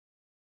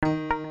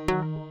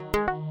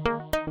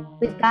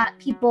We've got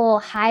people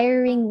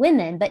hiring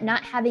women, but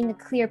not having a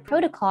clear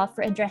protocol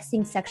for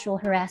addressing sexual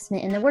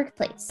harassment in the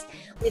workplace.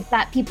 We've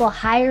got people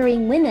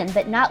hiring women,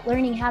 but not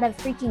learning how to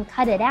freaking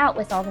cut it out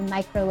with all the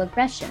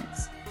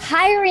microaggressions.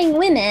 Hiring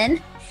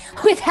women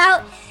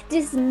without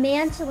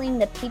dismantling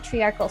the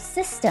patriarchal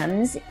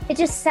systems, it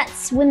just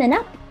sets women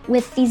up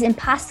with these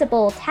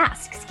impossible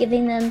tasks,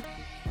 giving them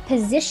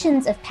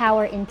positions of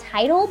power in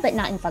title, but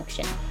not in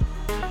function.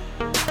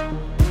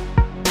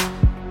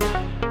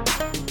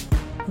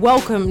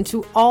 Welcome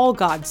to all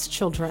God's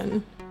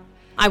children.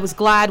 I was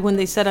glad when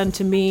they said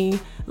unto me,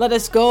 let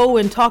us go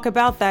and talk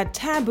about that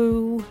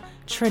taboo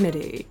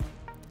Trinity,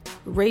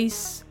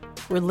 race,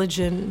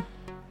 religion,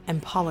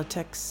 and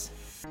politics.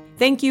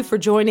 Thank you for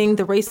joining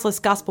the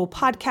Raceless Gospel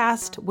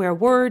Podcast, where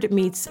word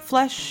meets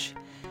flesh,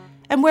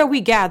 and where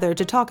we gather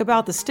to talk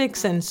about the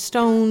sticks and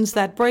stones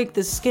that break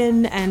the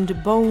skin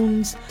and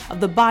bones of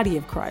the body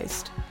of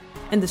Christ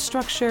and the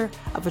structure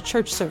of a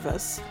church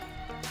service.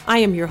 I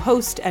am your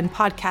host and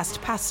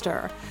podcast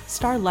pastor,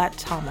 Starlette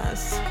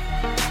Thomas.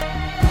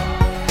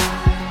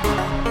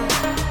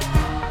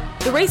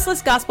 The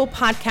Raceless Gospel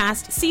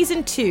Podcast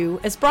Season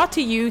 2 is brought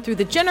to you through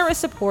the generous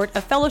support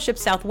of Fellowship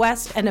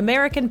Southwest and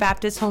American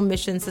Baptist Home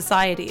Mission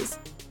Societies.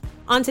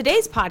 On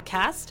today's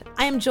podcast,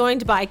 I am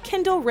joined by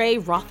Kendall Ray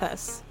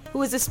Rothus,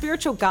 who is a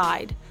spiritual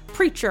guide,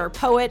 preacher,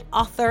 poet,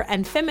 author,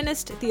 and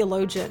feminist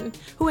theologian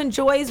who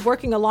enjoys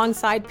working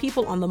alongside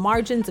people on the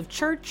margins of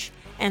church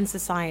and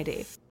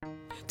society.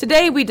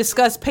 Today we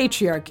discuss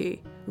patriarchy,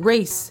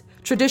 race,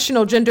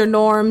 traditional gender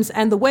norms,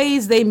 and the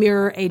ways they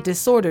mirror a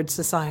disordered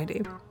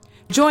society.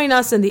 Join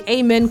us in the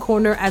Amen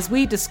Corner as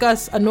we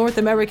discuss a North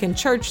American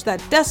church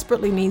that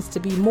desperately needs to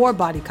be more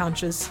body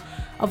conscious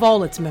of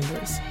all its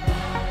members.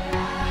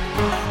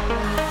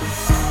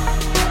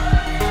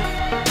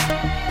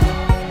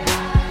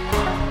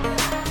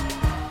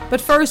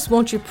 But first,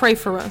 won't you pray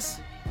for us?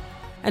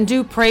 And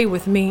do pray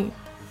with me.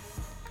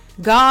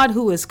 God,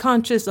 who is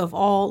conscious of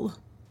all,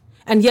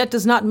 and yet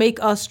does not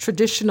make us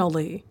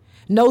traditionally.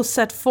 No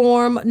set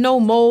form, no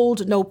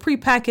mold, no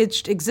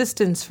prepackaged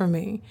existence for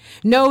me.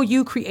 No,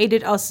 you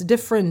created us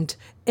different,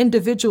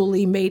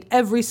 individually, made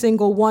every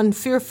single one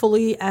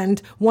fearfully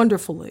and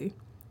wonderfully.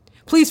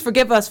 Please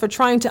forgive us for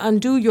trying to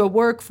undo your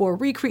work, for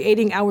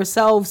recreating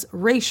ourselves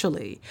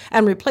racially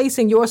and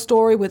replacing your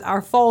story with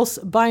our false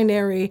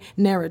binary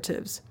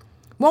narratives.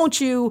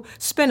 Won't you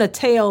spin a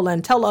tale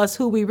and tell us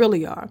who we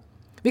really are?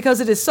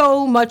 Because it is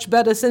so much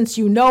better since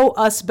you know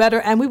us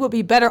better, and we would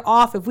be better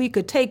off if we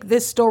could take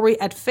this story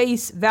at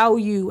face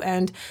value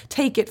and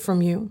take it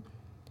from you.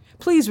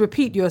 Please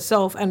repeat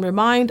yourself and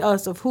remind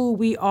us of who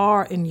we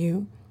are in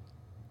you.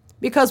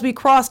 Because we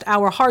crossed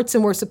our hearts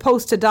and were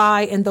supposed to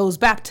die in those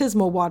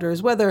baptismal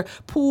waters, whether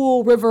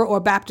pool, river, or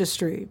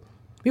baptistry.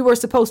 We were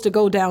supposed to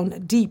go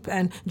down deep,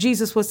 and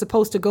Jesus was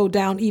supposed to go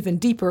down even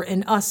deeper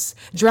in us,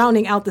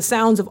 drowning out the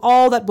sounds of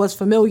all that was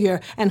familiar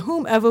and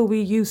whomever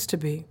we used to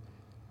be.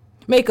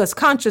 Make us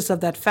conscious of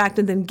that fact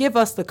and then give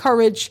us the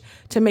courage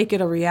to make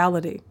it a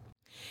reality.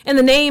 In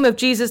the name of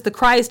Jesus the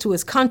Christ, who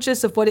is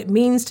conscious of what it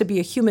means to be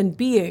a human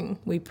being,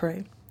 we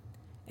pray.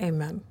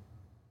 Amen.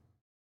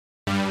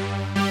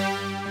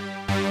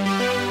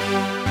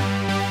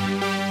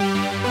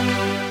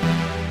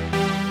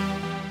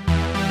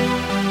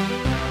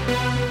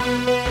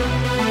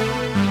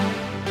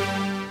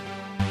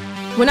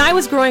 When I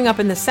was growing up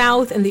in the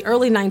South in the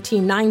early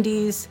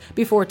 1990s,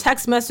 before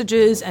text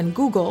messages and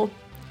Google,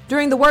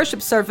 during the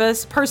worship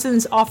service,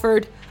 persons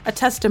offered a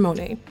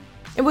testimony.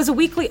 It was a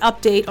weekly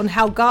update on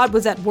how God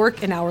was at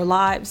work in our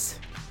lives.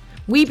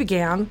 We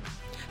began,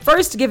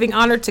 first giving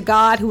honor to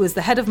God, who is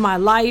the head of my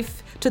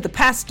life, to the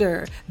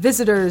pastor,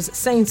 visitors,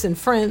 saints, and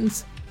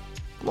friends.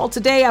 Well,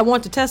 today I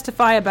want to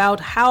testify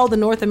about how the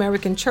North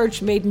American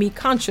church made me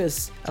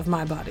conscious of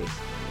my body.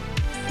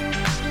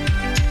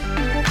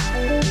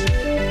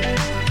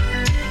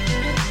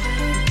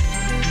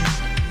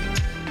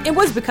 It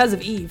was because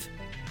of Eve.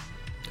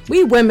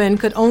 We women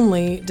could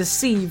only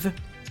deceive.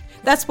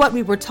 That's what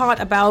we were taught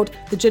about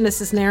the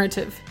Genesis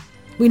narrative.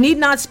 We need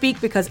not speak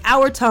because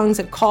our tongues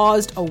had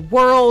caused a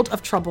world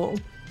of trouble.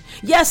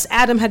 Yes,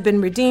 Adam had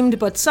been redeemed,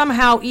 but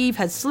somehow Eve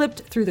had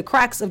slipped through the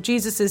cracks of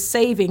Jesus'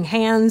 saving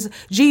hands.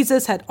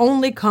 Jesus had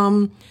only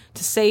come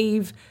to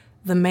save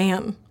the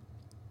man.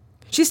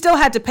 She still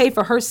had to pay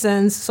for her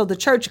sins, so the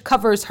church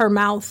covers her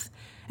mouth.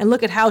 And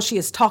look at how she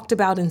is talked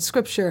about in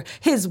Scripture: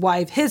 his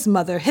wife, his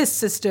mother, his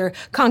sister,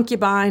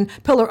 concubine,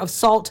 pillar of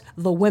salt,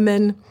 the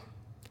women.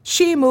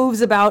 She moves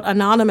about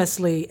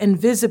anonymously,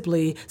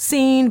 invisibly,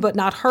 seen but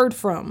not heard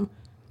from.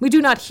 We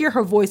do not hear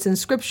her voice in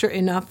Scripture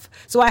enough,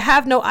 so I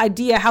have no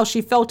idea how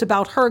she felt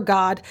about her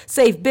God,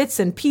 save bits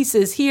and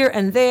pieces here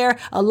and there,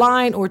 a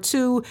line or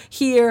two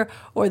here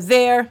or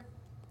there.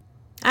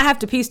 I have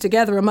to piece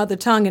together a mother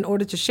tongue in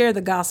order to share the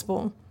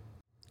gospel.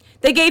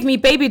 They gave me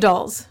baby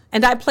dolls,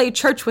 and I played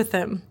church with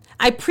them.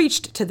 I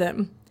preached to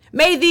them.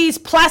 May these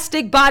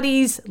plastic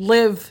bodies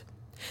live.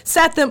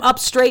 Sat them up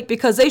straight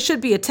because they should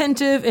be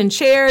attentive in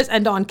chairs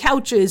and on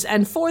couches,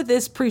 and for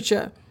this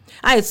preacher,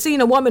 I had seen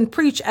a woman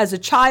preach as a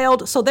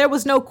child, so there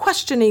was no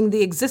questioning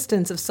the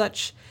existence of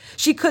such.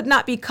 She could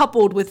not be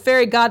coupled with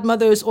fairy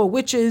godmothers or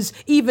witches,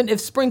 even if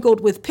sprinkled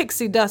with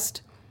pixie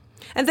dust.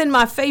 And then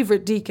my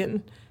favorite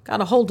deacon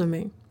got a hold of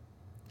me.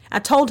 I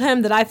told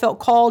him that I felt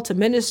called to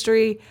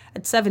ministry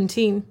at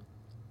 17.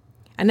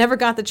 I never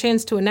got the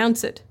chance to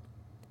announce it.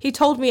 He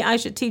told me I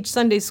should teach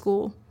Sunday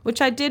school,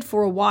 which I did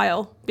for a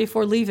while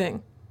before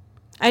leaving.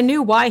 I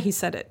knew why he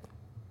said it.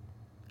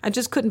 I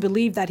just couldn't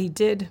believe that he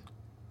did.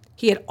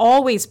 He had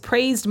always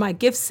praised my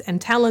gifts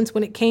and talents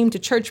when it came to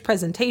church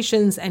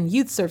presentations and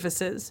youth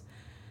services.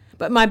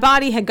 But my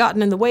body had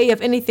gotten in the way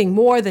of anything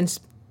more than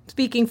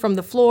speaking from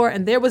the floor,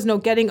 and there was no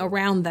getting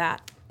around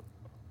that.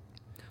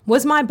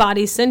 Was my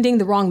body sending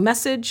the wrong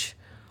message,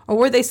 or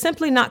were they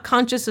simply not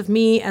conscious of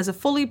me as a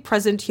fully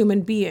present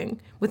human being,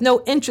 with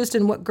no interest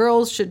in what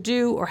girls should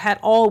do or had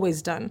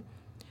always done?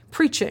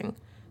 Preaching,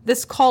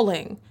 this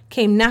calling,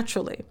 came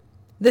naturally.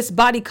 This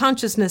body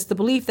consciousness, the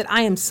belief that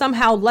I am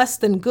somehow less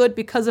than good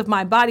because of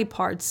my body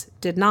parts,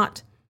 did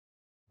not.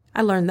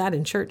 I learned that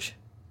in church.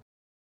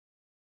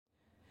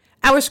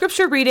 Our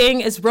scripture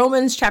reading is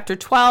Romans chapter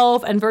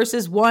 12 and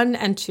verses 1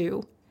 and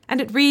 2, and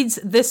it reads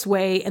this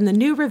way in the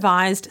New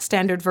Revised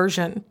Standard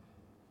Version.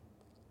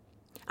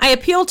 I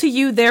appeal to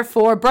you,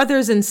 therefore,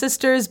 brothers and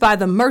sisters, by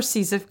the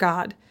mercies of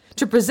God,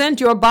 to present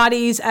your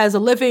bodies as a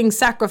living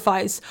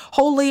sacrifice,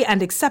 holy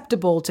and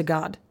acceptable to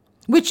God,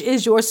 which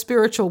is your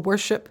spiritual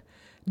worship.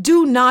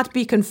 Do not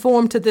be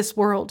conformed to this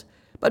world,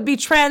 but be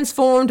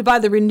transformed by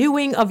the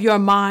renewing of your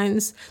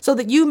minds, so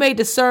that you may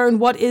discern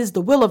what is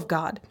the will of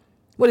God,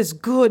 what is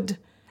good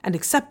and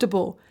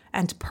acceptable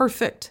and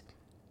perfect.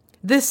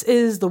 This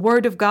is the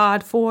word of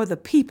God for the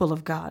people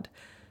of God.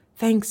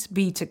 Thanks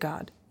be to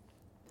God.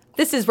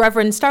 This is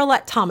Reverend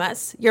Starlette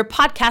Thomas, your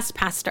podcast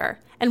pastor,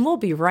 and we'll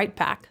be right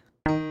back.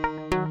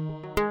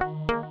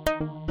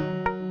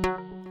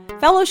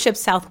 Fellowship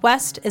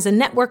Southwest is a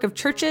network of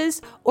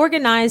churches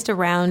organized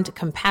around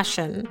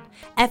compassion.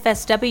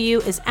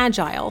 FSW is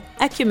agile,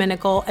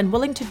 ecumenical, and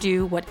willing to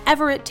do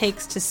whatever it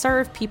takes to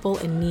serve people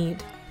in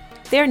need.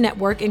 Their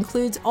network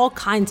includes all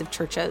kinds of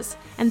churches,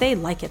 and they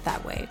like it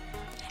that way.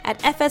 At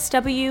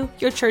FSW,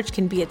 your church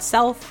can be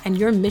itself, and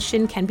your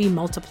mission can be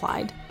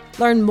multiplied.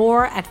 Learn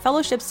more at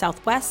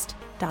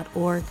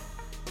fellowshipsouthwest.org.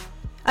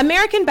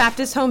 American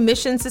Baptist Home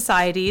Mission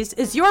Societies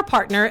is your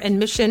partner in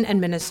mission and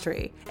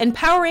ministry,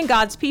 empowering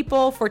God's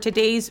people for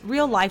today's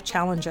real-life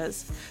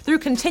challenges. Through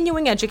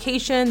continuing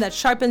education that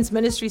sharpens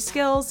ministry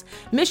skills,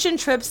 mission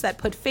trips that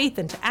put faith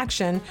into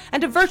action,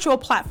 and a virtual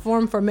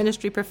platform for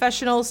ministry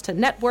professionals to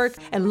network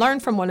and learn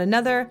from one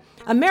another,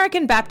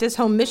 American Baptist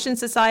Home Mission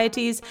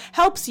Societies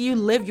helps you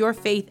live your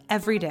faith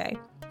every day.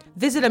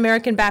 Visit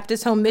American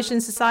Baptist Home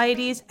Mission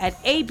Societies at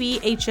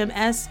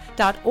abhms.org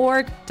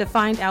to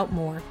find out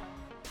more.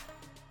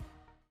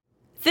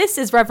 This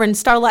is Reverend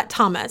Starlette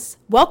Thomas,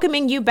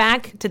 welcoming you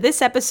back to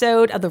this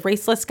episode of the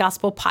Raceless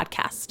Gospel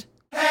Podcast.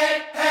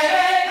 Hey, hey,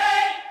 hey,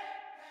 hey.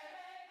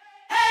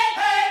 Hey,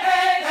 hey,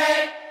 hey,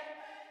 hey.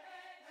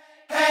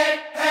 Hey,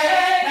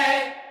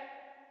 hey,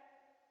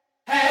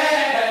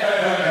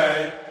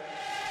 hey,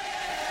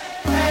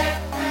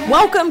 hey.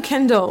 Welcome,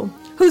 Kendall,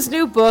 whose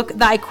new book,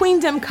 Thy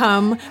Queendom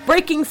Come,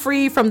 Breaking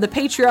Free from the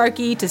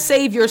Patriarchy to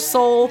Save Your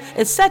Soul,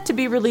 is set to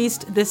be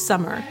released this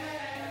summer.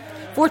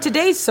 For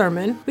today's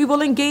sermon, we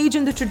will engage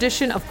in the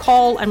tradition of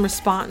call and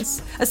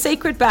response, a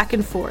sacred back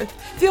and forth.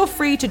 Feel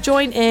free to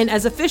join in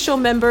as official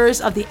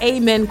members of the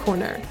Amen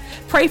Corner.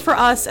 Pray for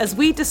us as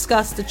we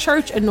discuss the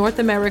church in North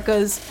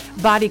America's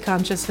body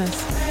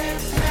consciousness.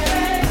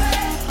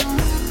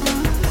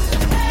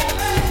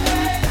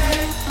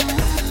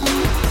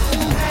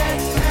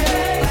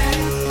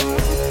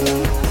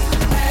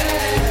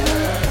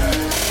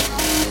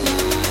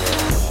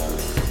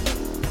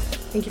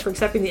 Thank you for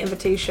accepting the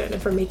invitation and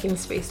for making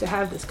space to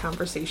have this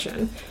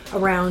conversation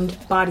around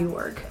body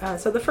work.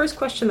 So the first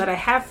question that I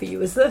have for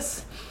you is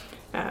this.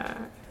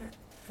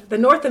 The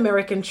North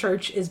American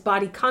church is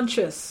body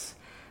conscious,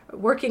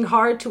 working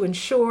hard to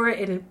ensure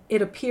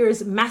it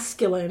appears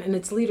masculine in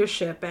its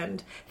leadership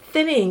and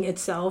thinning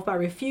itself by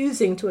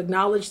refusing to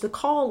acknowledge the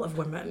call of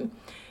women.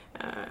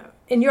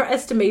 In your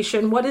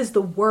estimation, what is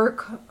the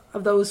work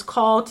of those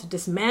called to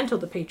dismantle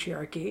the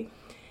patriarchy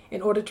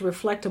in order to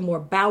reflect a more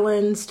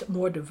balanced,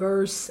 more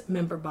diverse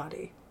member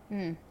body?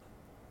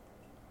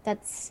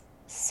 That's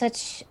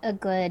such a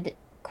good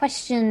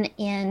question.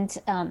 And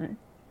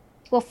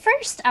well,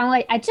 first,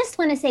 I just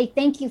want to say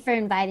thank you for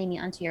inviting me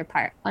onto your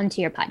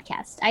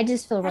podcast. I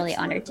just feel really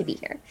honored to be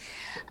here.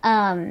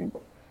 I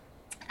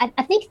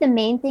think the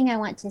main thing I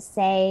want to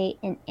say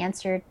in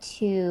answer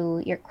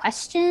to your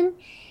question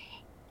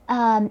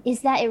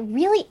is that it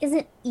really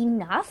isn't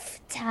enough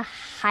to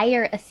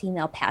hire a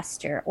female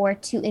pastor or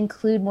to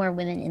include more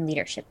women in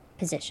leadership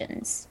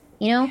positions.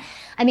 You know,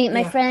 I mean,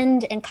 my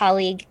friend and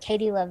colleague,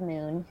 Katie Love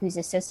Moon, who's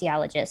a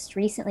sociologist,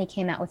 recently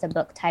came out with a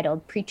book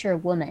titled Preacher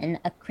Woman,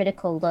 a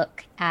critical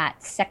look at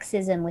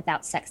sexism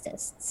without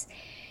sexists.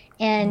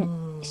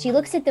 And she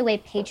looks at the way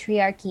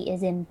patriarchy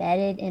is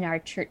embedded in our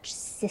church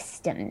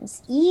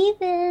systems,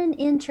 even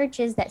in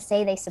churches that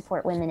say they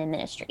support women in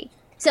ministry.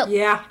 So,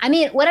 Yeah. I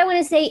mean, what I want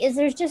to say is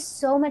there's just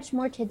so much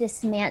more to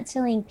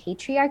dismantling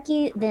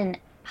patriarchy than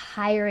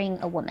hiring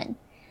a woman.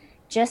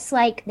 Just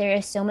like there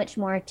is so much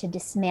more to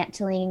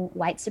dismantling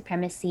white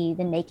supremacy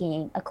than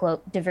making a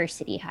quote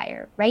diversity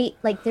hire, right?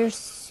 Like there's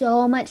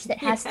so much that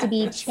has to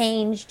be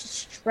changed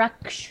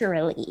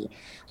structurally.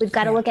 We've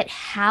got to look at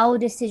how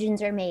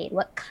decisions are made,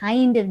 what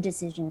kind of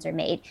decisions are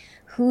made,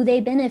 who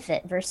they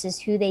benefit versus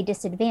who they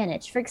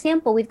disadvantage. For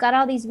example, we've got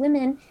all these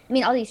women, I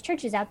mean, all these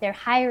churches out there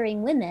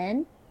hiring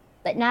women,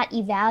 but not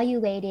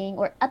evaluating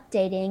or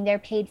updating their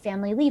paid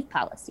family leave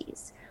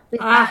policies. We've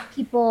got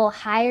people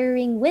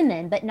hiring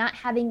women, but not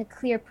having a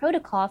clear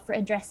protocol for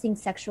addressing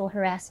sexual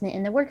harassment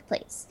in the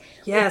workplace.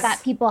 Yes. We've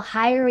got people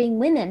hiring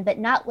women, but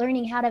not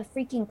learning how to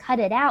freaking cut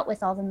it out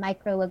with all the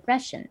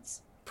microaggressions.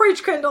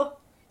 Preach,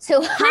 Kendall.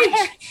 So,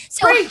 Preach.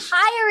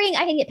 Hiring,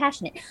 I can get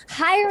passionate,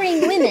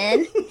 hiring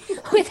women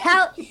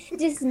without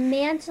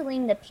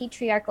dismantling the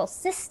patriarchal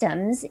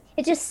systems,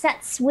 it just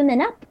sets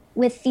women up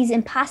with these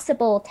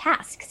impossible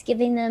tasks,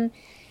 giving them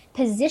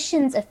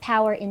positions of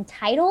power in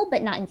title,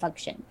 but not in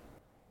function.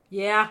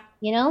 Yeah.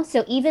 You know,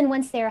 so even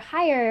once they're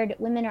hired,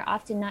 women are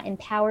often not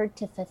empowered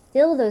to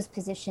fulfill those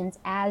positions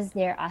as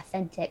their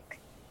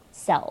authentic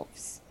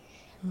selves.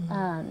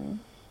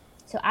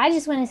 So I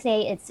just want to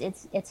say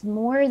it's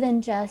more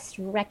than just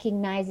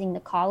recognizing the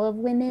call of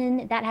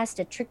women. That has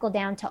to trickle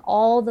down to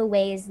all the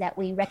ways that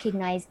we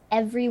recognize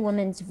every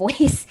woman's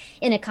voice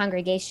in a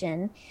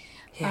congregation,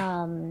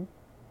 and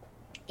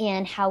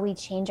how we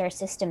change our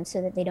system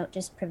so that they don't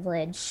just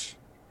privilege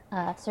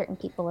certain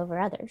people over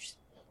others.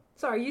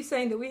 So are you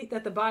saying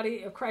that the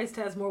body of Christ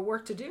has more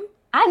work to do?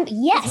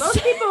 Yes.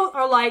 Most people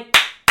are like,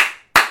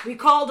 we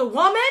called a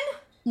woman.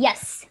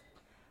 Yes.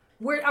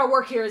 Our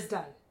work here is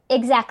done.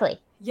 Exactly.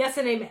 Yes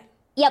and amen.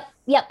 Yep.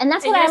 And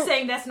that's what you're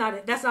saying that's not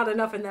it. That's not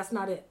enough, and that's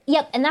not it.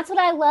 Yep. And that's what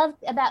I love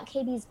about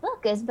Katie's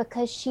book, is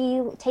because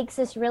she takes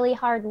this really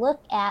hard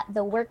look at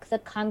the work the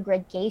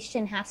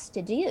congregation has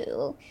to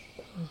do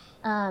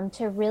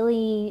to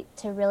really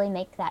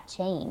make that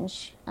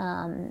change.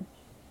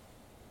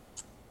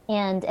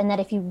 And that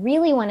if you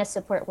really want to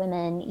support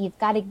women, you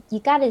got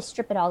to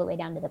strip it all the way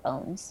down to the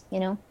bones, you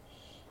know?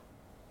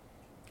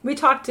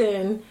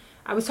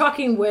 I was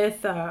talking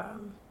with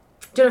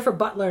Jennifer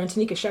Butler and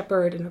Tanika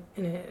Shepard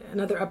in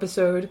another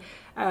episode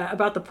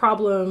about the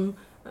problem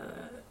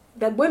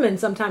that women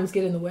sometimes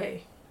get in the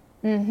way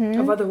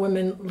of other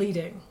women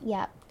leading.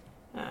 Yeah.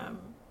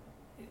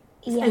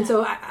 And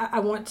so I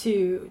want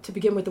to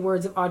begin with the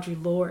words of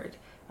Audre Lorde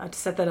to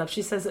set that up.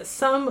 She says that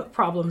some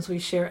problems we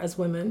share as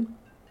women,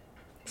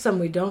 some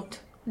we don't.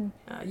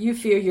 You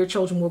fear your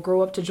children will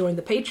grow up to join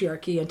the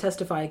patriarchy and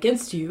testify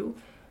against you.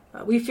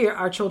 We fear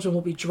our children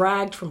will be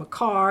dragged from a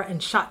car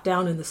and shot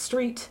down in the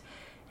street,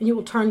 and you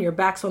will turn your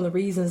backs on the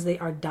reasons they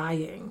are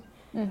dying.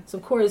 So,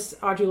 of course,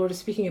 Audre Lorde is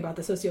speaking about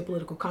the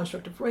sociopolitical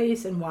construct of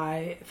race and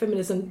why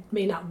feminism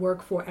may not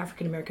work for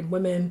African-American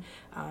women,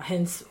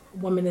 hence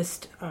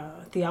womanist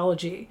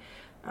theology.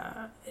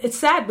 It's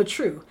sad but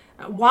true.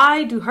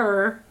 Why do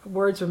her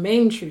words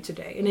remain true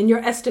today? And in your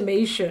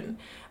estimation,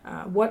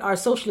 what are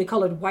socially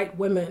colored white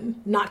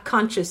women not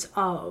conscious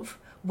of,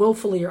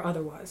 willfully or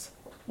otherwise?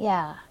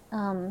 Yeah,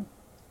 I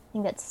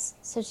think that's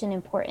such an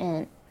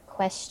important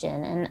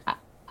question. And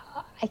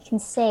I can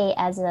say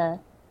as a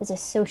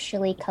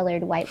socially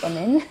colored white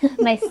woman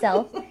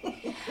myself,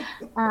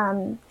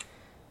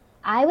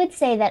 I would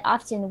say that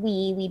often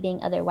we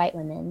being other white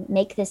women,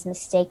 make this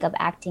mistake of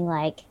acting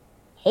like,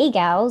 hey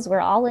gals, we're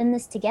all in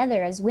this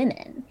together as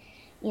women,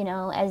 you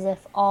know, as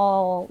if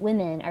all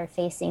women are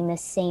facing the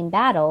same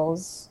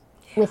battles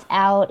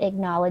without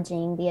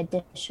acknowledging the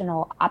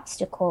additional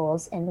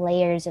obstacles and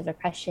layers of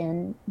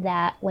oppression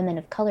that women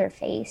of color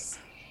face.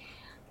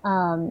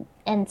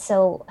 And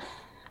so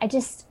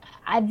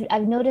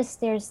I've noticed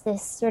there's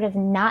this sort of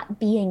not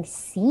being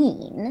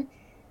seen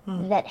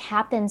that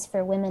happens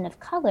for women of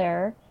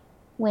color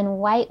when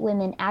white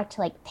women act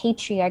like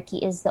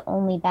patriarchy is the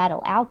only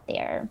battle out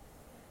there.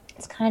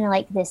 It's kind of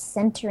like this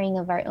centering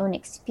of our own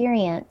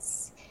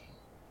experience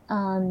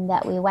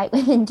that we white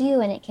women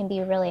do, and it can be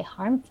really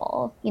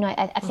harmful. You know,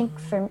 I think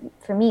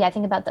for me, I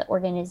think about the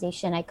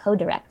organization I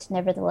co-direct,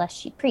 Nevertheless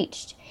She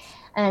Preached.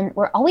 And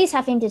we're always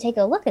having to take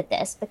a look at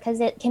this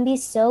because it can be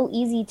so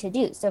easy to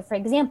do. So, for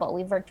example,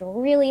 we've worked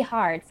really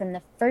hard from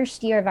the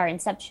first year of our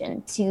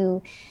inception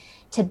to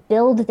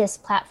build this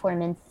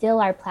platform and fill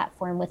our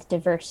platform with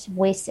diverse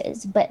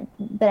voices. But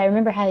I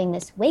remember having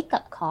this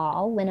wake-up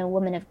call when a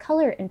woman of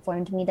color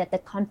informed me that the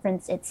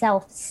conference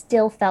itself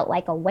still felt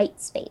like a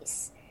white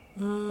space.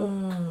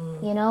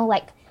 You know,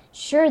 like,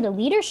 sure, the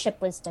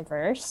leadership was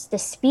diverse, the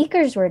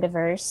speakers were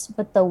diverse,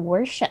 but the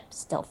worship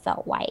still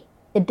felt white.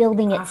 The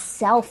building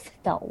itself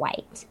felt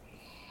white.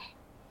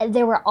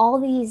 There were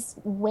all these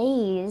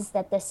ways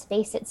that the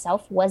space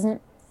itself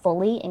wasn't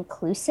fully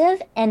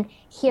inclusive. And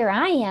here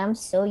I am,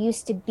 so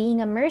used to being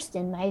immersed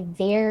in my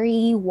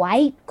very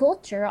white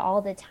culture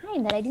all the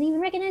time that I didn't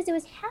even recognize it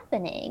was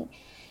happening.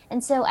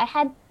 And so I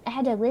had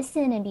to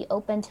listen and be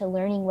open to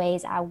learning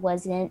ways I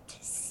wasn't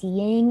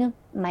seeing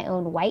my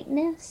own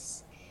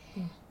whiteness.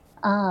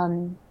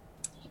 Um,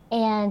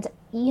 and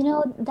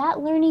that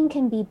learning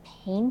can be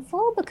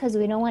painful because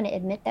we don't want to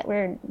admit that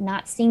we're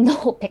not seeing the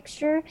whole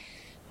picture.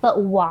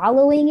 But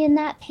wallowing in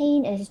that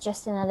pain is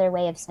just another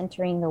way of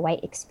centering the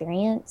white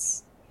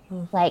experience.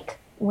 Like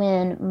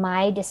when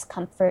my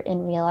discomfort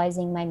in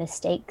realizing my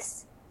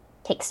mistakes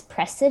takes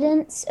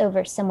precedence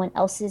over someone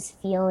else's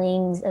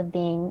feelings of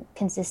being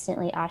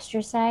consistently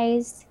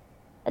ostracized,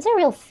 that's a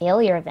real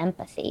failure of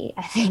empathy,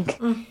 I think,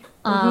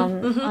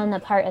 on the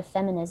part of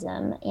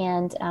feminism.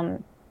 And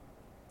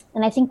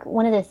I think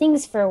one of the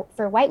things for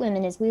white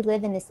women is we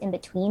live in this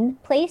in-between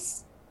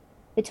place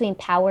between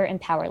power and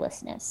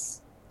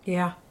powerlessness.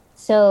 Yeah.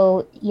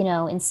 So,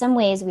 in some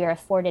ways we are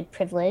afforded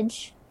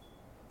privilege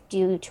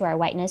due to our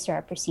whiteness or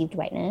our perceived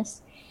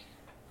whiteness.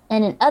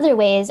 And in other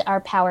ways,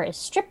 our power is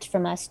stripped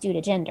from us due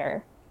to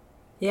gender.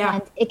 Yeah.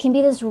 And it can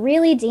be this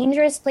really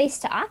dangerous place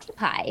to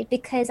occupy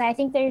because I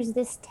think there's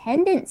this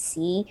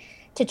tendency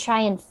to try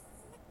and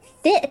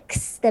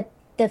fix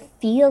the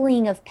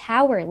feeling of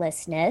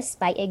powerlessness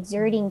by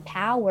exerting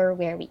power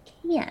where we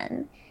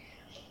can.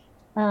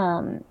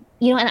 And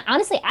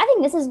honestly, I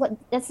think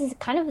this is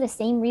kind of the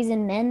same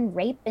reason men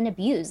rape and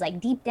abuse. Like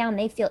deep down,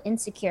 they feel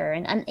insecure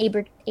and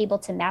unable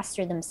to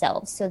master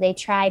themselves. So they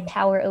try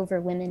power over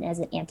women as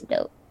an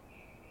antidote.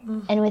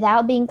 And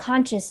without being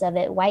conscious of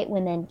it, white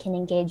women can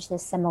engage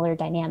this similar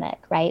dynamic,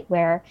 right?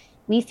 Where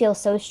we feel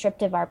so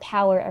stripped of our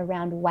power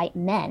around white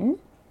men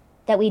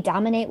that we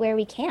dominate where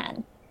we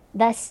can,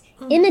 thus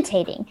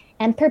imitating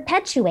and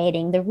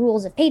perpetuating the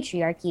rules of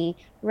patriarchy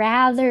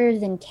rather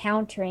than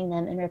countering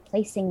them and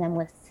replacing them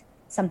with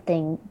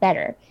something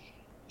better.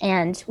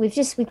 And we've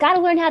got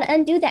to learn how to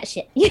undo that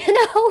shit,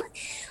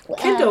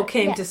 Kendall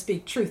came to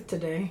speak truth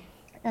today.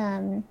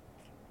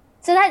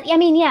 So that, I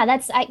mean, yeah,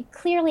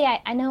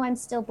 I know I'm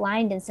still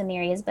blind in some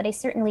areas, but I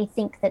certainly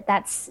think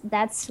that's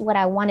what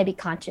I want to be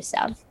conscious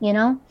of,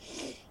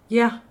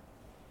 Yeah.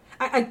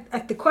 I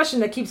the question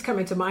that keeps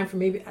coming to mind for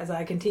me as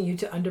I continue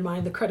to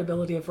undermine the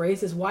credibility of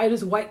race is, why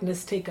does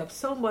whiteness take up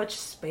so much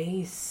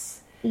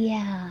space?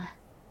 Yeah.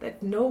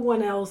 That no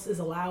one else is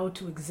allowed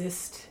to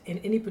exist in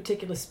any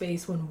particular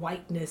space when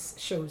whiteness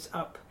shows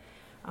up.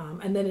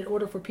 And then in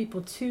order for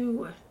people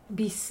to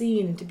be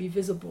seen and to be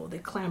visible, they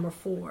clamor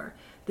for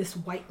this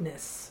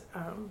whiteness.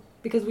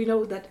 Because we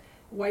know that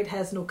white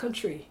has no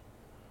country.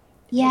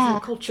 It has no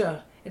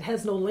culture. It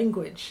has no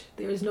language.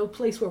 There is no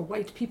place where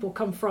white people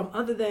come from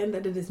other than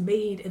that it is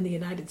made in the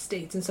United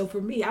States. And so for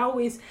me,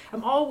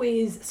 I'm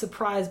always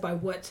surprised by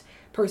what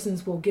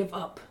persons will give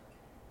up.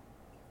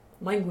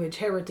 Language,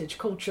 heritage,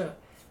 culture,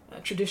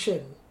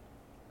 tradition,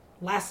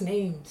 last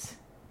names,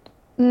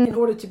 in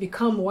order to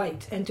become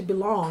white and to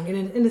belong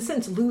and in a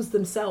sense lose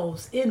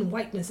themselves in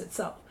whiteness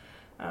itself.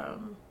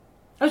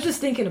 I was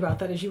just thinking about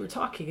that as you were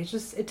talking.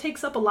 It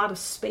takes up a lot of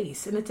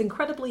space, and it's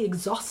incredibly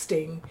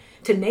exhausting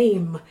to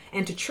name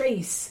and to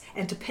trace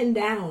and to pin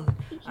down.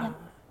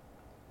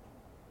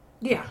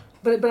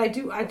 But I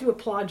do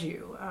applaud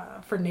you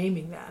for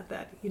naming that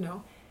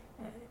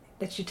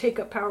that you take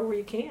up power where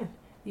you can.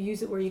 You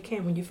use it where you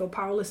can. When you feel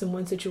powerless in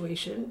one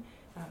situation,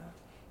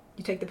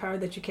 you take the power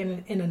that you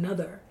can in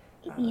another.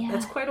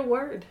 That's quite a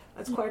word.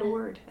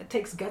 It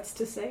takes guts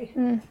to say.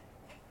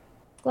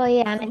 Well,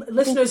 yeah.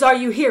 Listeners, are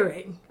you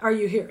hearing? Are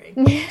you hearing?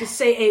 Just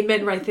say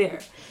amen right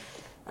there.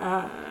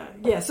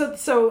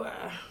 So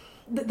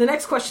the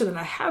next question that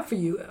I have for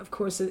you, of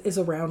course, is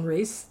around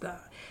race.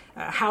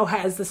 How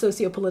has the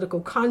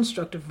socio-political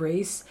construct of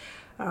race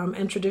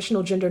and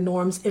traditional gender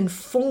norms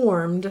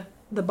informed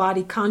the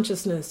body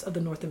consciousness of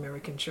the North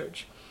American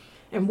church?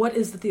 And what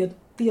is the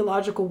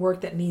theological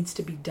work that needs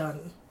to be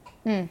done?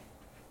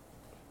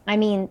 I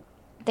mean,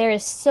 there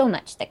is so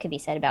much that could be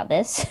said about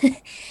this,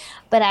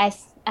 but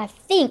I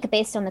think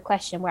based on the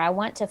question, where I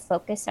want to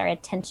focus our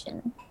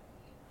attention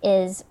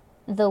is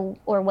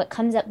what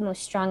comes up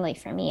most strongly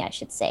for me, I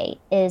should say,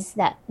 is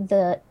that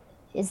the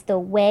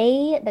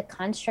way the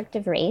construct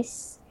of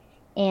race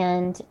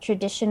and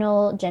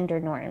traditional gender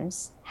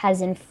norms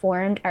has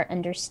informed our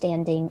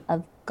understanding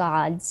of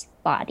God's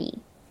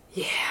body.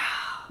 Yeah.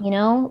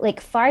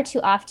 Like far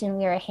too often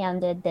we are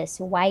handed this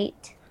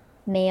white,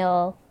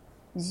 male,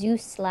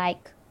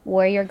 Zeus-like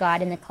warrior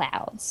god in the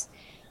clouds.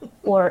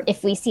 Or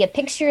if we see a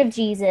picture of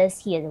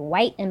Jesus, he is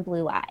white and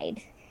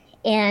blue-eyed.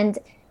 And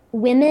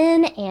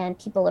women and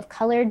people of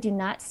color do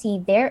not see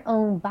their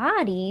own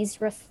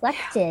bodies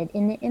reflected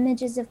in the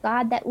images of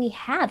God that we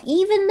have,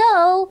 even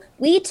though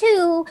we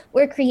too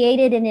were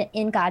created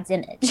in God's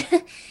image.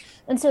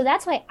 And so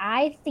that's why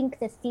I think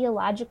the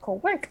theological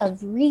work of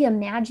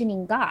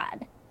reimagining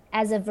God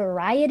as a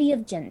variety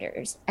of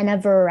genders and a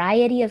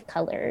variety of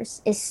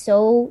colors is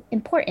so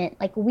important.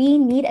 Like, we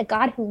need a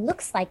God who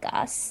looks like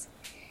us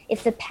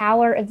if the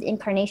power of the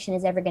incarnation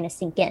is ever going to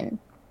sink in.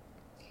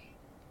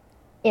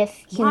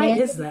 Why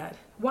is that?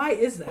 Why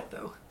is that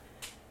though?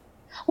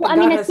 Well, God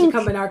I mean, I has think to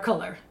come in our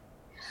color.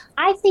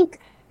 I think,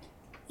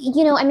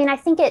 I mean, I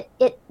think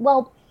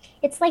well,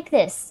 it's like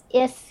this.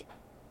 If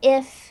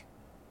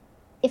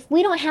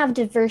we don't have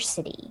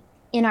diversity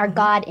in our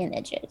God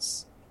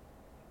images,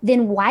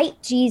 then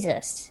white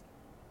Jesus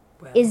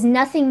Well, is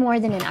nothing more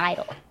than an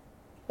idol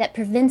that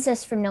prevents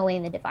us from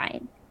knowing the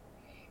divine.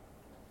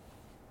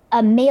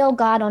 A male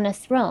God on a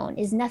throne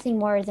is nothing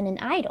more than an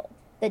idol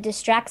that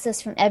distracts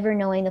us from ever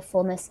knowing the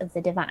fullness of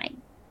the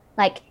divine.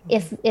 Like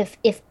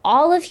if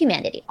all of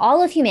humanity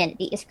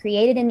is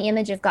created in the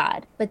image of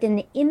God, but then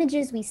the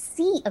images we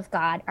see of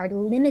God are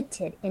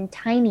limited and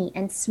tiny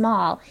and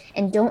small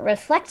and don't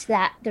reflect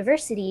that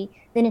diversity,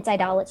 then it's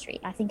idolatry.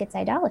 I think it's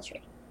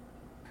idolatry.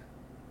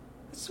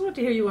 I just want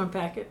to hear you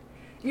unpack it.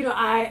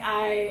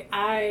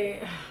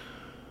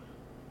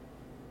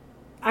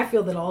 I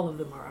feel that all of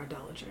them are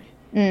idolatry.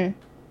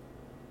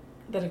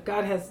 That if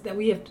God has, that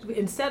we have,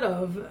 instead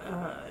of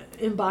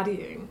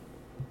embodying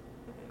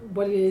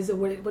what it is or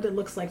what it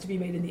looks like to be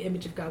made in the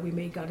image of God, we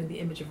made God in the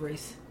image of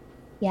race.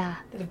 Yeah.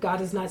 That if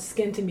God is not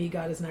skin to me,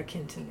 God is not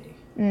kin to me.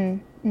 That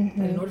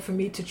in order for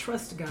me to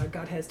trust God,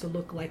 God has to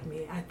look like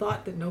me. I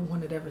thought that no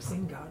one had ever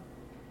seen God.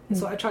 And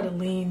so I try to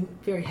lean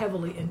very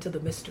heavily into the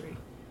mystery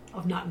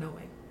of not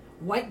knowing.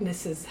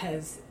 Whiteness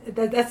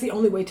that's the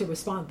only way to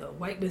respond, though.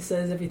 Whiteness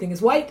says everything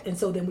is white, and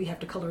so then we have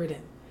to color it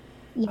in.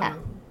 Yeah.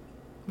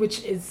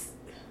 Which is,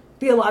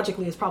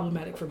 theologically, is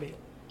problematic for me.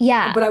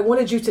 Yeah. But I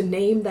wanted you to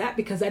name that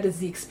because that is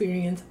the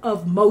experience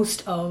of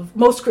most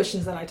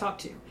Christians that I talk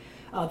to.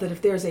 That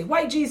if there's a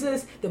white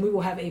Jesus, then we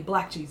will have a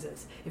black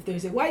Jesus. If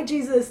there's a white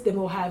Jesus, then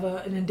we'll have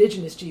an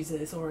indigenous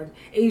Jesus or an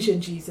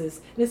Asian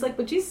Jesus. And it's like,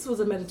 but Jesus was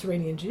a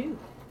Mediterranean Jew.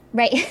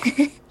 Right.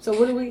 So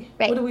what are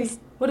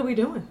we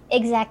doing?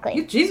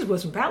 Exactly. Jesus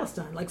was from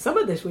Palestine. Like, some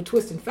of this we're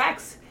twisting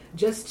facts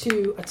just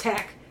to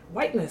attack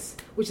whiteness,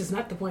 which is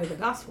not the point of the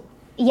gospel.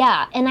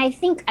 Yeah, and I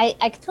think I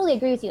totally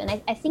agree with you. And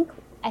I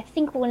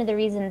think one of the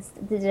reasons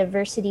the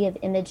diversity of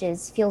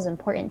images feels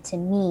important to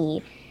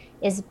me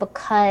is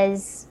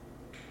because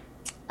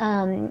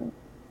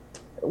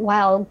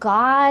while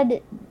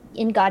God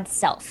in God's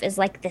self is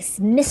like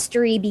this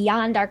mystery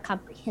beyond our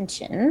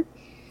comprehension,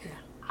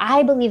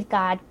 I believe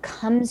God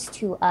comes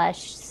to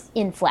us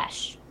in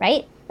flesh,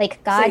 right?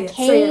 Like God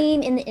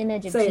came in the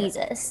image of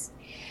Jesus.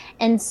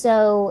 And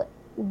so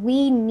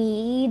we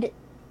need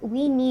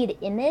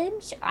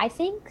image, I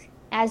think,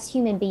 as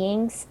human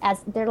beings,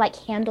 as they're like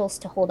handles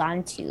to hold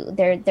on to.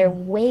 They're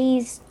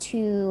ways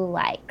to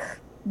like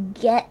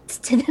get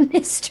to the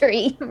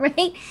mystery,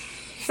 right?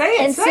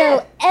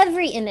 So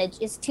every image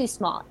is too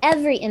small.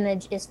 Every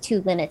image is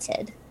too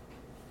limited.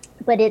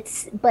 But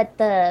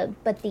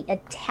the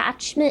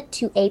attachment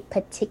to a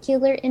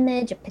particular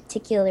image, a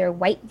particular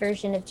white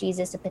version of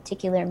Jesus, a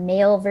particular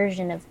male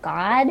version of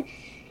God,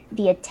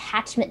 the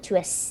attachment to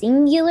a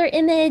singular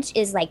image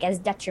is like as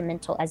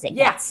detrimental as it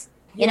gets.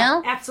 You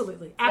know?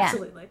 Absolutely. Yeah.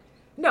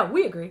 No,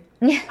 we agree.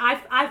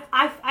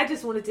 I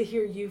just wanted to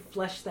hear you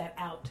flesh that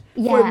out.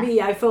 Yeah. For me,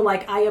 I feel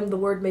like I am the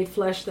Word made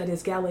flesh. That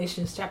is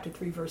Galatians chapter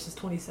 3, verses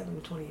 27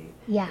 to 28.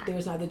 Yeah.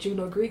 There's neither Jew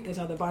nor Greek. There's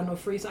neither bond nor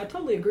free. So I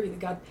totally agree that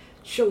God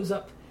shows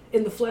up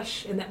in the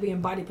flesh and that we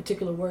embody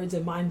particular words,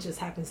 and mine just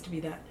happens to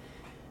be that.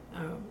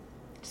 I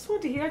just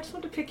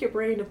wanted to pick your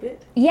brain a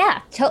bit.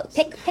 Yeah,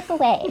 pick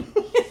away.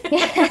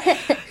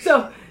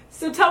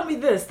 So tell me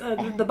this: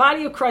 the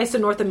body of Christ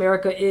in North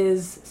America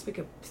is,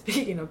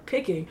 speaking of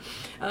picking,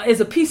 is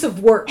a piece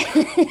of work,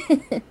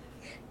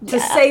 to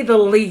say the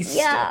least.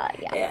 Yeah.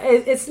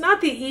 It's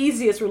not the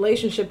easiest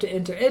relationship to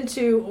enter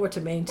into or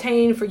to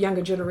maintain for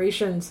younger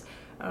generations,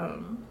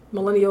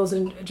 millennials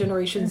and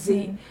Generation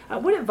Z.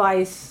 What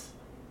advice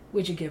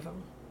would you give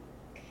them?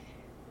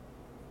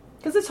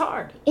 Because it's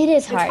hard. It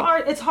is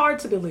hard. It's hard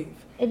to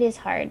believe. It is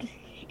hard.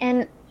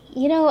 And,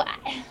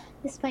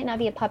 this might not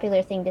be a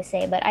popular thing to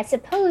say, but I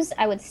suppose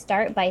I would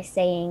start by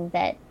saying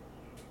that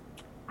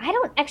I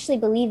don't actually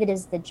believe it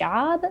is the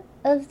job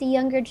of the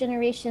younger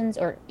generations,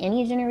 or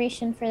any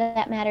generation for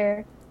that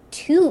matter,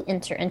 to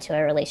enter into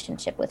a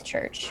relationship with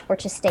church or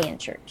to stay in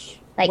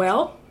church.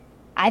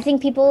 I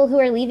think people who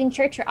are leaving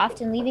church are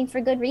often leaving for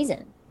good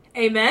reason.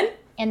 Amen.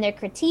 And their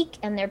critique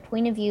and their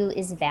point of view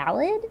is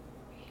valid,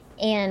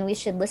 and we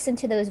should listen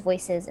to those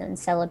voices and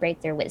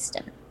celebrate their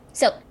wisdom.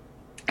 So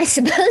I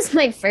suppose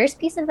my first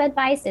piece of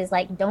advice is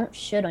don't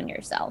should on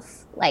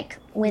yourself.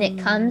 When it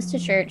comes to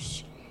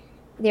church,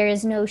 there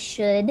is no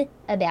should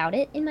about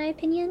it, in my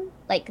opinion.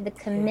 The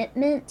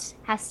commitment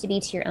has to be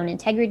to your own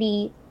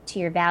integrity, to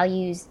your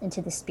values, and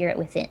to the spirit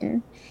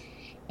within.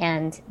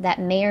 And that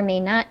may or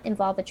may not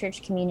involve a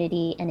church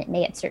community, and it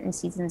may at certain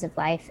seasons of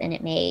life, and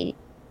it may,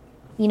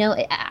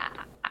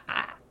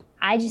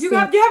 I just you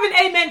have an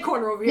amen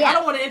corner over here. Yeah. I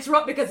don't want to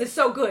interrupt because it's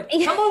so good.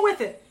 Come on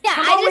with it. Yeah,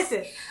 Come on with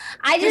it.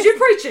 Because you're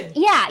preaching.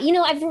 Yeah,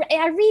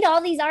 I read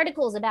all these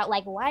articles about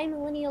why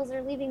millennials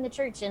are leaving the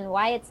church and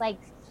why it's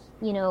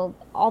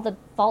all the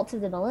fault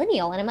of the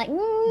millennial, and I'm like,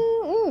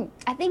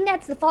 I think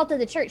that's the fault of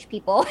the church,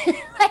 people.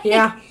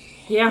 Yeah.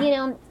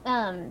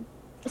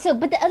 So,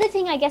 but the other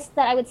thing I guess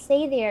that I would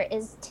say there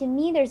is, to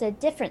me, there's a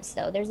difference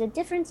though. There's a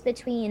difference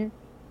between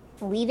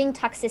leaving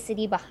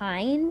toxicity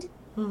behind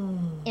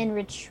and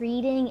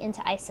retreating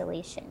into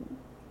isolation.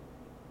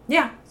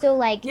 Yeah. So,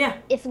 like, Yeah.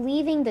 if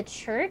leaving the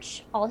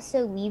church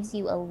also leaves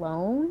you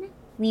alone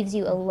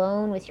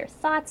with your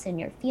thoughts and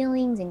your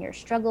feelings and your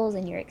struggles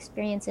and your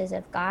experiences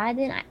of God,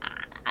 then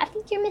I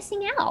think you're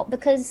missing out,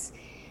 because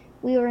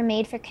we were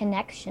made for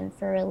connection,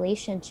 for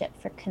relationship,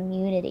 for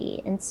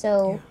community. And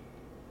so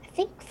I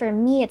think for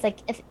me, it's like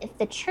if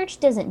the church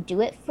doesn't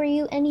do it for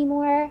you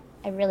anymore,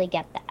 I really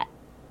get that.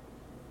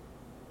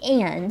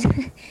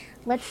 And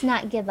let's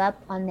not give up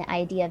on the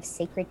idea of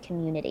sacred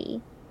community,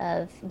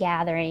 of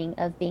gathering,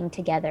 of being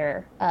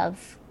together,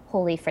 of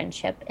holy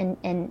friendship.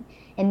 And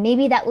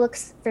maybe that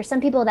looks, for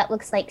some people, that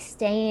looks like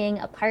staying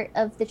a part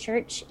of the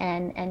church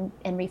and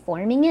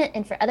reforming it.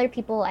 And for other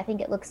people, I think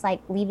it looks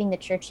like leaving the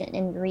church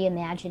and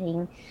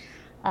reimagining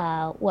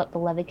what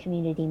beloved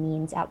community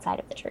means outside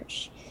of the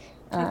church.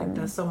 I think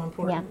that's so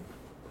important.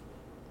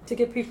 To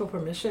give people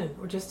permission,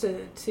 or just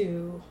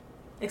to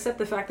accept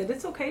the fact that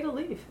it's okay to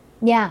leave.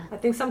 Yeah. I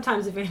think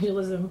sometimes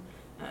evangelism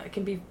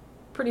can be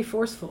pretty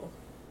forceful.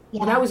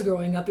 Yeah. When I was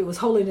growing up, it was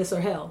holiness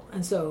or hell.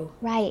 And so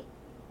Right.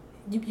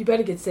 you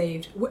better get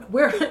saved.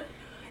 Where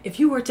if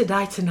you were to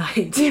die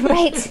tonight.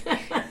 Right.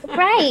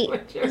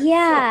 Right.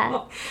 Yeah.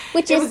 So,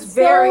 Which it is was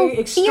very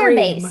so extreme.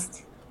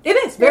 fear-based. It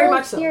is, very So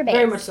much so. fear-based.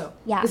 Very much so.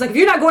 Yeah. It's like, if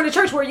you're not going to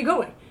church, where are you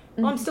going?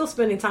 Well, I'm still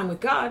spending time with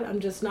God. I'm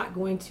just not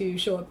going to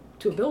show up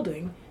to a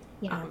building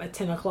at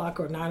 10 o'clock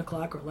or 9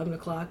 o'clock or 11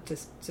 o'clock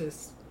to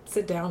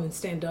sit down and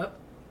stand up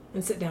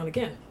and sit down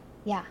again.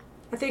 Yeah.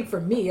 I think for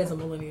me as a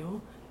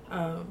millennial,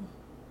 I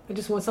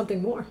just want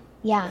something more.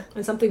 Yeah.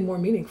 And something more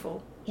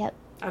meaningful. Yep.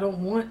 I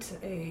don't want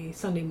a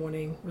Sunday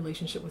morning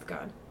relationship with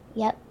God.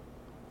 Yep.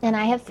 And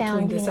I have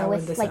found, Between this hour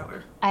and with this like,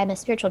 hour. I'm a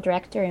spiritual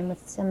director, and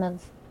with some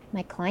of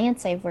my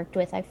clients I've worked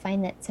with, I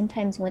find that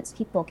sometimes once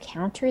people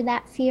counter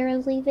that fear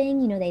of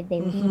leaving, they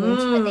lean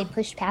into it, they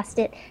push past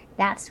it,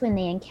 that's when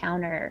they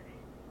encounter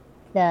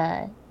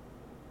the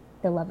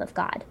love of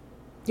God.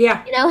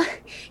 Yeah.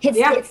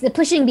 It's the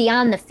pushing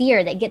beyond the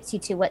fear that gets you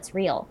to what's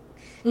real.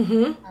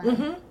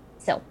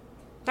 So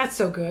That's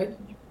so good.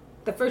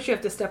 But first you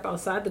have to step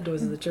outside the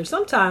doors of the church.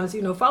 Sometimes,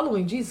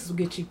 following Jesus will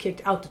get you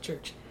kicked out the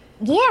church.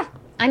 yeah,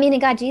 I mean, it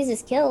got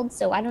Jesus killed,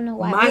 so I don't know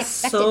why we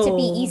expect it to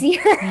be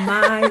easier.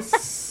 My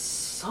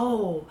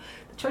soul.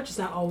 The church is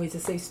not always a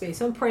safe space.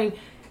 So I'm praying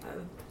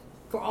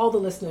for all the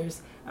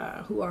listeners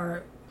who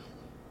are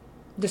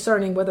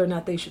discerning whether or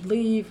not they should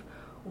leave,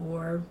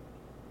 or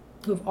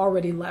who have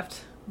already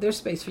left. There's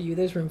space for you.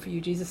 There's room for you.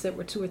 Jesus said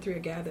where 2 or 3 are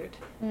gathered.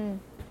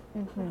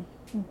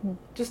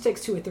 Just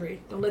takes 2 or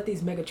 3. Don't let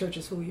these mega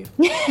churches fool you.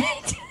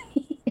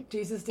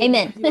 Jesus did.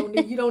 Amen.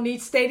 You don't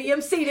need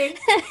stadium seating.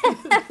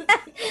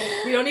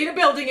 You don't need a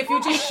building. If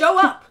you just show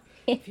up.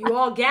 If you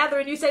all gather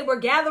and you say, we're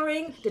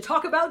gathering to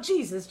talk about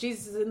Jesus,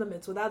 Jesus is in the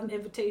midst, without an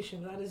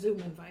invitation, without a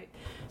Zoom invite.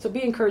 So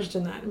be encouraged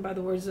in that, and by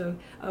the words of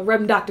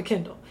Reverend Dr.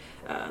 Kendall.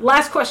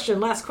 Last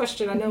question.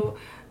 I know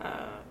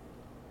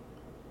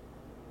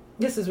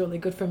this is really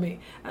good for me.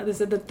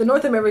 This is the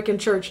North American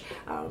church.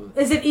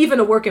 Is it even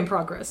a work in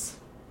progress?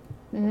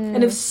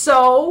 And if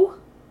so,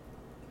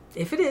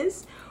 if it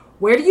is,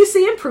 where do you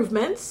see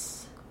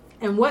improvements?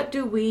 And what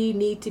do we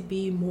need to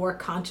be more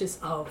conscious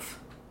of?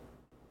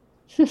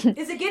 Is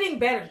it getting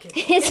better,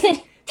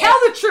 Kate? Tell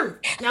the truth.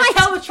 Now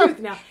tell the truth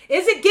now.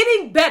 Is it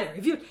getting better?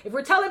 If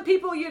we're telling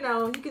people, you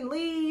can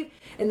leave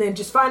and then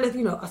just find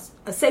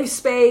a safe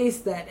space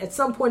that at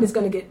some point is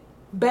going to get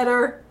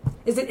better.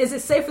 Is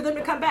it safe for them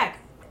to come back,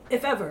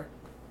 if ever?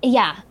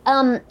 Yeah.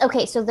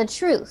 Okay. So the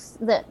truth,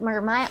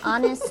 my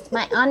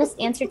honest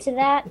answer to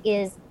that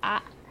is,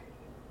 I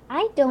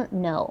don't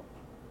know.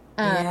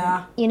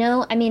 Yeah.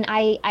 I mean,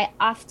 I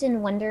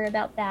often wonder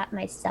about that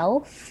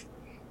myself,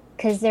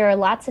 because there are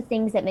lots of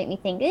things that make me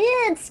think,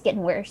 it's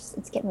getting worse.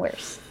 It's getting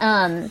worse.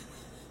 But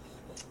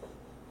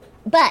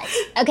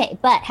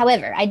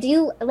however,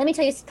 let me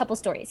tell you a couple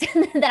stories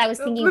that I was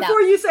thinking about.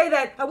 Before you say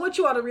that, I want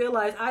you all to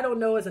realize I don't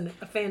know is a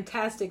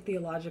fantastic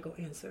theological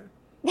answer.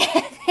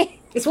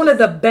 It's one of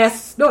the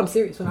best. No, I'm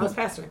serious. When I was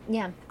pastoring.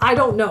 Yeah. I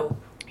don't know.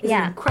 It's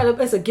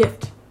incredible. It's a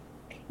gift.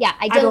 Yeah,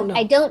 I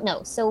don't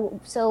know. So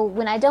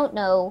when I don't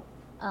know,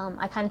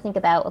 I kind of think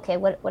about, okay,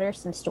 what are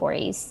some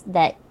stories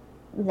that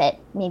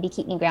maybe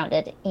keep me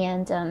grounded?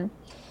 And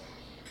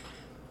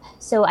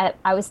so I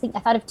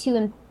thought of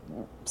 2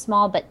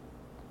 small but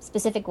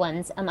specific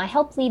ones. I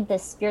helped lead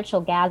this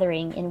spiritual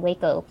gathering in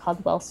Waco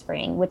called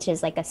Wellspring, which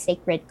is like a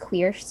sacred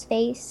queer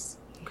space.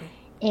 Okay.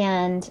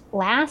 And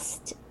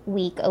last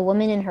week, a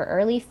woman in her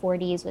early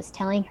 40s was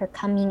telling her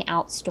coming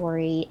out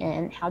story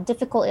and how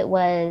difficult it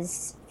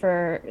was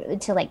to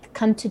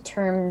come to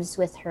terms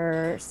with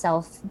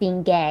herself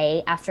being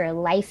gay after a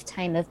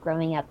lifetime of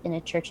growing up in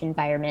a church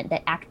environment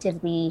that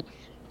actively,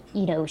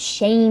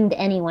 shamed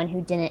anyone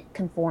who didn't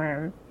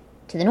conform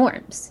to the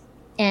norms.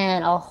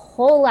 And a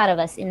whole lot of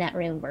us in that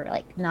room were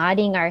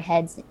nodding our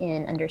heads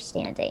in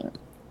understanding.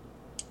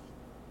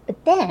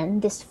 But then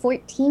this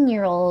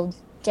 14-year-old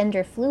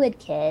gender fluid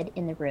kid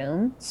in the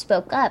room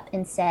spoke up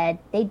and said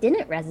they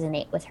didn't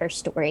resonate with her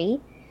story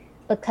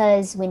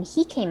because when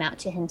he came out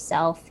to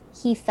himself,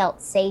 he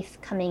felt safe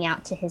coming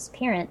out to his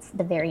parents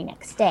the very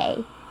next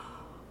day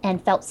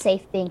and felt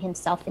safe being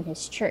himself in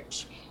his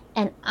church.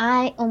 And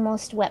I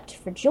almost wept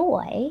for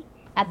joy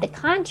at the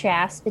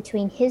contrast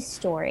between his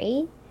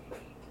story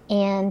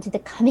and the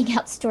coming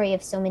out story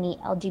of so many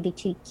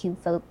LGBTQ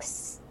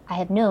folks I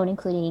have known,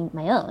 including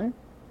my own.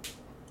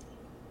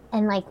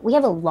 And like, we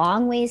have a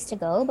long ways to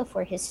go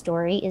before his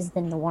story is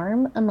the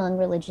norm among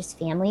religious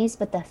families,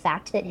 but the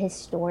fact that his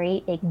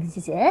story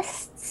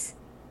exists,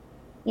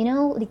 you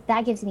know, like,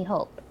 that gives me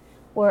hope.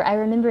 Or I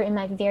remember in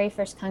my very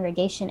first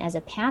congregation as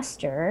a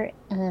pastor,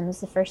 I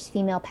was the first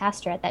female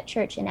pastor at that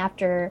church, and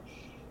after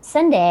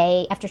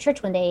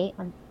church one day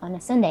on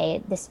a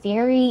Sunday, this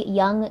very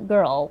young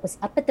girl was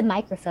up at the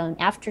microphone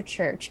after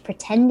church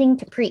pretending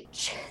to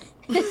preach.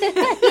 You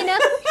know?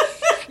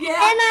 Yeah.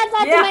 And I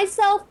thought to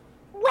myself,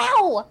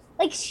 wow,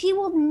 like, she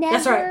will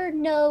That's never right.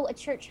 know a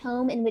church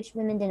home in which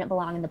women didn't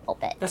belong in the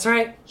pulpit. That's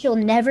right. She'll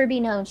never be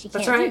known she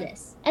That's can't right. do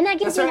this. And that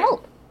gives That's me right.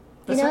 hope,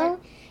 you That's know? right.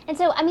 And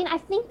so, I mean, I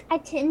think I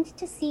tend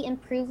to see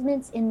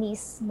improvements in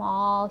these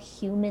small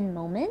human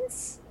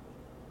moments,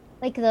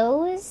 like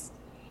those.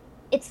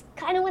 It's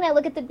kind of when I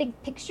look at the big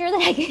picture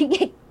that I can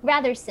get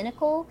rather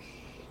cynical.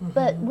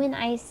 But when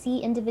I see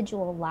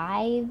individual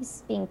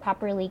lives being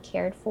properly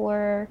cared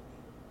for,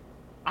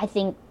 I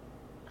think,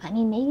 I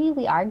mean, maybe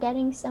we are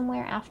getting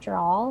somewhere after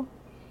all.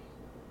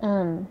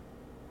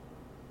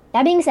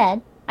 That being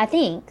said, I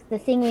think the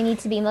thing we need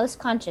to be most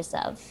conscious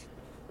of,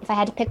 if I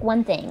had to pick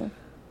one thing,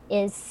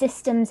 is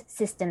systems.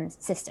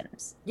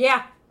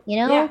 Yeah. You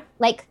know, Yeah.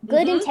 like,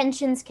 good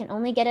intentions can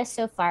only get us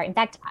so far. In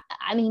fact,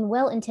 I mean,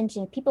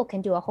 well-intentioned people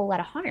can do a whole lot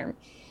of harm.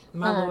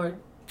 My Lord.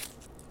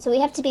 So we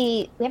have to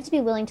be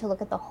willing to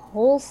look at the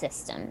whole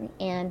system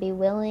and be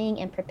willing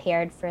and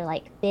prepared for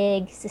like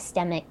big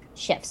systemic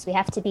shifts. We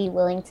have to be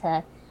willing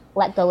to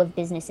let go of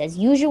business as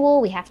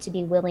usual. We have to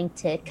be willing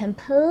to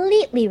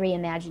completely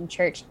reimagine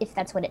church if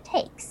that's what it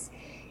takes.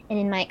 And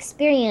in my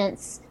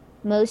experience,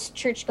 most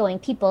church-going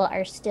people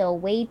are still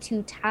way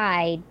too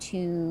tied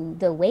to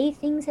the way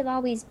things have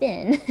always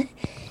been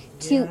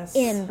to Yes.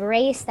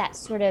 embrace that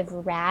sort of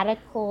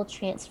radical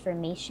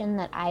transformation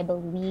that I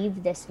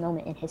believe this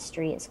moment in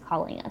history is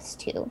calling us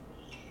to.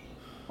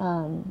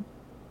 Why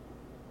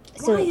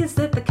is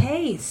that the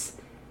case?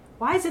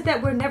 Why is it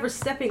that we're never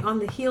stepping on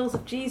the heels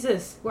of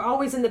Jesus? We're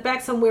always in the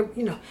back somewhere,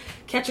 you know,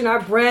 catching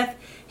our breath,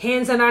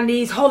 hands on our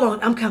knees. Hold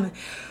on, I'm coming.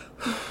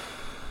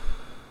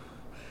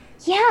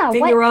 Yeah,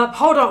 Finger up.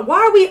 Hold on.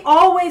 Why are we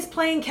always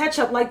playing catch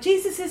up? Like,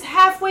 Jesus is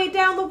halfway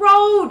down the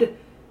road.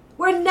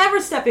 We're never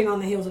stepping on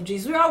the heels of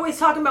Jesus. We're always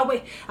talking about,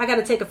 wait, I got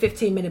to take a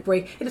 15-minute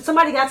break. And if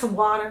somebody got some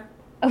water,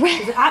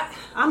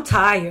 I'm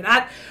tired.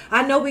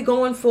 I know we're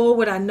going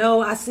forward. I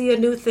know I see a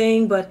new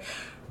thing, but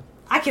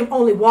I can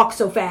only walk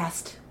so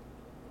fast.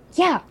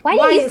 Yeah. Why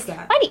is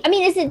that? I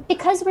mean, is it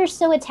because we're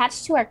so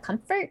attached to our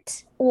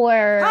comfort,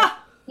 or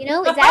you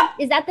know, is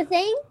that the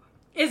thing?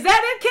 Is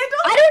that it, Kendall?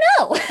 I don't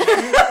know.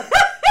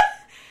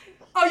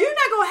 Oh, you're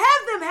not going to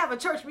have them have a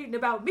church meeting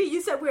about me.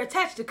 You said we're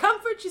attached to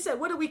comfort. You said,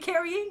 what are we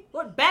carrying?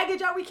 What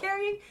baggage are we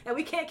carrying? And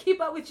we can't keep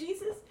up with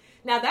Jesus?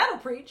 Now that'll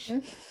preach.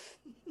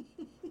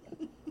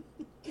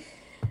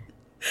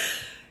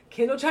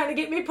 Kendall trying to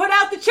get me put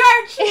out the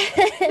church.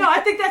 No, I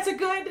think that's a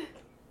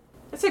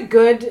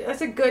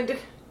good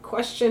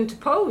question to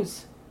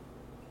pose.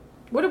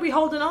 What are we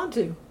holding on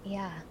to?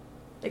 Yeah.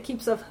 That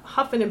keeps us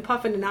huffing and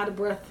puffing and out of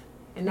breath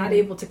and not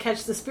able to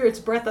catch the Spirit's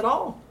breath at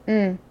all.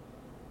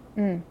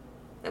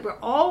 That we're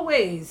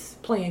always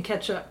playing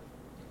catch up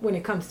when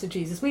it comes to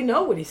Jesus. We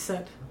know what he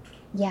said.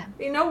 Yeah.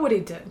 We know what he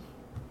did.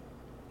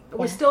 But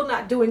we're still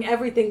not doing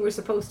everything we're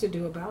supposed to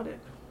do about it.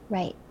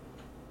 Right.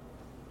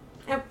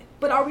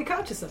 But are we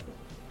conscious of it?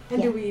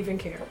 And do we even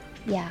care?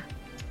 Yeah.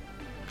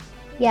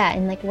 Yeah,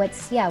 and like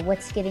what's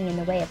getting in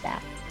the way of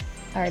that?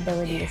 Our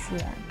ability to see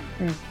that.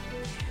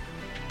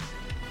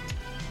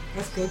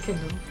 That's good,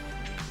 Kendall.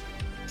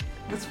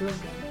 That's real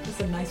good. That's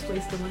a nice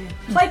place to land.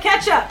 Play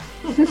catch up.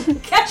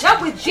 Catch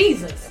up with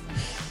Jesus.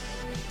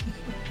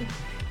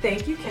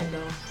 Thank you,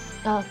 Kendall.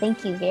 Oh,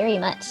 thank you very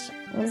much.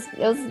 This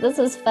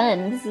was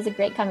fun. This is a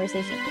great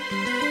conversation.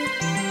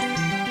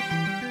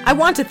 I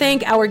want to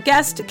thank our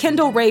guest,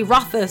 Kendall Ray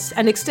Rothfuss,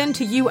 and extend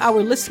to you,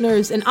 our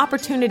listeners, an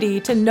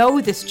opportunity to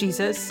know this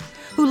Jesus,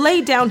 who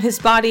laid down his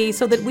body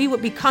so that we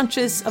would be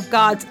conscious of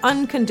God's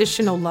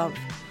unconditional love.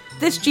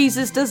 This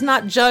Jesus does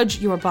not judge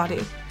your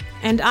body.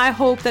 And I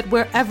hope that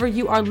wherever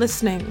you are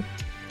listening,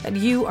 that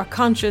you are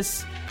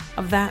conscious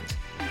of that.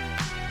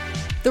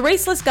 The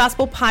Raceless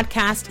Gospel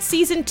Podcast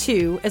Season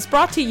 2 is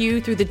brought to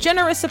you through the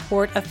generous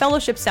support of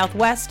Fellowship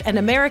Southwest and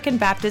American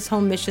Baptist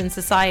Home Mission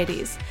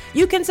Societies.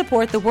 You can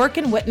support the work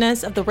and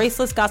witness of the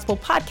Raceless Gospel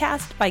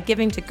Podcast by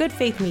giving to Good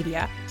Faith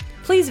Media.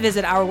 Please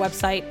visit our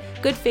website,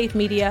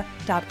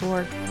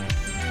 goodfaithmedia.org.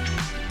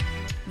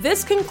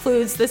 This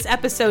concludes this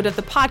episode of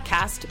the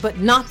podcast, but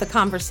not the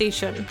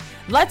conversation.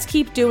 Let's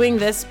keep doing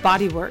this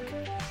body work.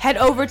 Head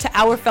over to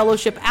our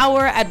fellowship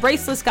hour at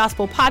Raceless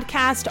Gospel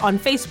Podcast on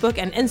Facebook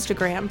and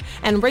Instagram,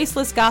 and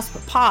Raceless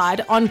Gospel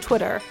Pod on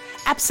Twitter.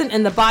 Absent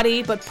in the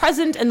body, but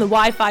present in the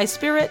Wi-Fi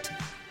spirit.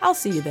 I'll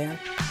see you there.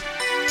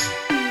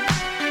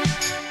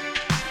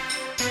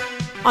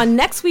 On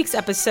next week's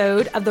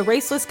episode of the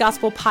Raceless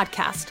Gospel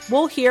Podcast,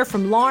 we'll hear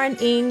from Lauren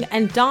Ng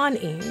and Don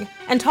Ng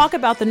and talk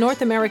about the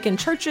North American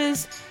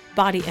Church's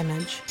body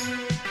image.